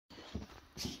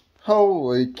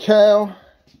Holy cow.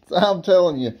 I'm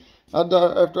telling you, after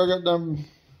I got done,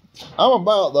 I'm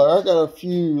about there. I got a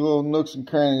few little nooks and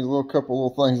crannies, couple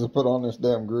little things to put on this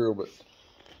damn grill, but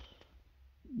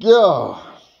yeah,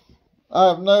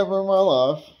 I've never in my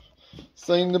life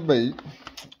seen the beat.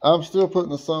 I'm still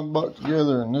putting the sunbuck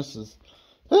together, and this is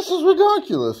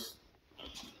ridiculous.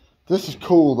 This is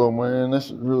cool though, man.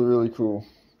 This is really, really cool.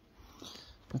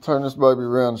 Let me turn this baby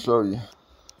around and show you.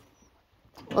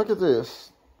 Look at this.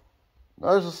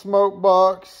 There's a smoke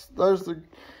box. There's the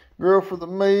grill for the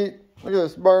meat. Look at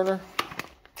this burner.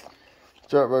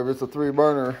 Check, baby. It's a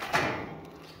 3-burner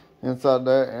inside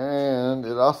that, and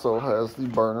it also has the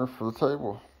burner for the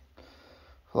table,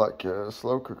 like a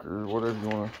slow cooker or whatever you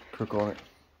want to cook on it.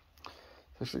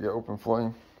 It's actually got open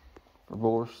flame for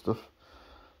boiler stuff.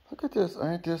 Look at this.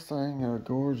 Ain't this thing a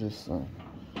gorgeous thing?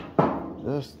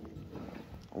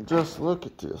 Just look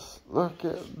at this. Look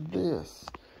at this.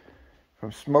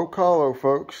 From Smoke Hollow,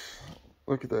 folks.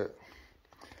 Look at that.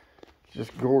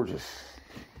 Just gorgeous.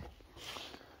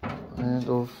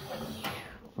 Handles.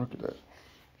 Look at that.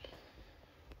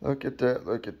 Look at that.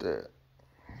 Look at that.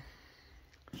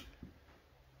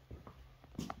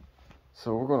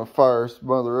 So we're going to fire this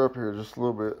mother up here just a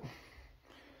little bit.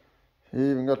 You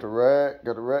even got the rack.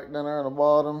 Got the rack down there on the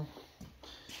bottom.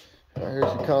 Right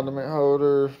here's your condiment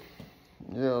holder.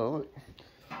 Yeah, look.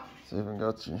 It's even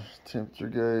got your temperature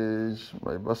gauge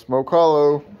made by Smoke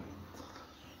Hollow.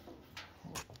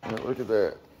 Yeah, look at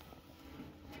that.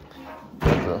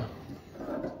 Got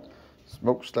the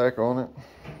smokestack on it.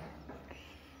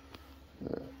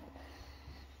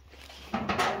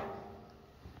 Yeah.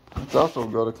 It's also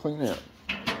got a clean out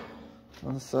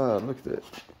on the side. Look at that.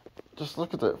 Just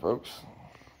look at that, folks.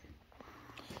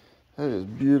 That is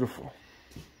beautiful.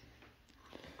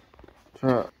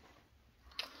 Try it.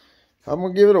 I'm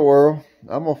going to give it a whirl.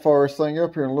 I'm going to fire this thing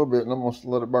up here in a little bit, and I'm going to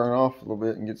let it burn off a little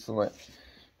bit and get some of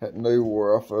that new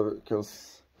wore off of it,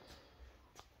 because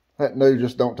that new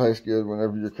just don't taste good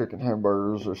whenever you're cooking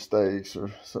hamburgers or steaks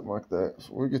or something like that.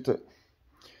 So we get that.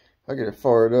 I get it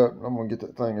fired up, and I'm going to get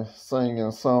that thing singing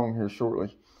a song here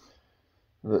shortly.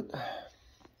 But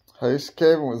hey, it's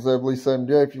Kevin with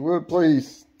ZebLee78. If you would,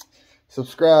 please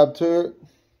subscribe to it.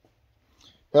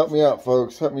 Help me out,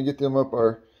 folks. Help me get them up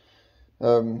there.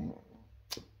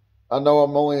 I know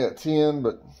I'm only at 10,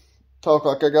 but talk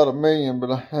like I got 1 million.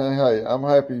 But hey, I'm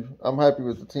happy. I'm happy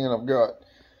with the 10 I've got.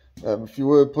 If you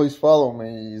would, please follow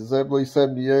me,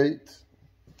 ZebLee78.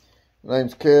 My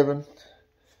name's Kevin,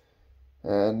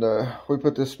 and we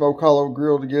put this Smoke Hollow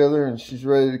grill together, and she's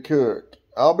ready to cook.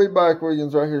 I'll be back,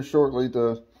 Williams, right here shortly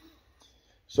to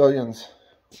show you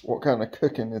what kind of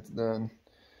cooking it's done.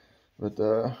 But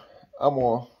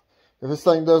if this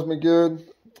thing does me good,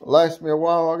 lasts me a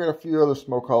while, I got a few other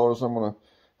Smoke Hollows I'm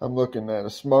looking at. A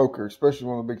smoker, especially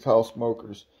one of the big tall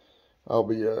smokers. I'll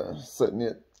be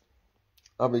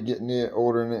getting it,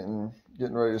 ordering it, and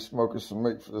getting ready to smoke us some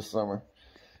meat for this summer.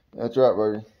 That's right,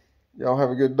 baby. Y'all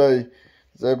have a good day.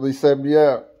 ZebLee70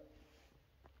 out.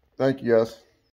 Thank you, guys.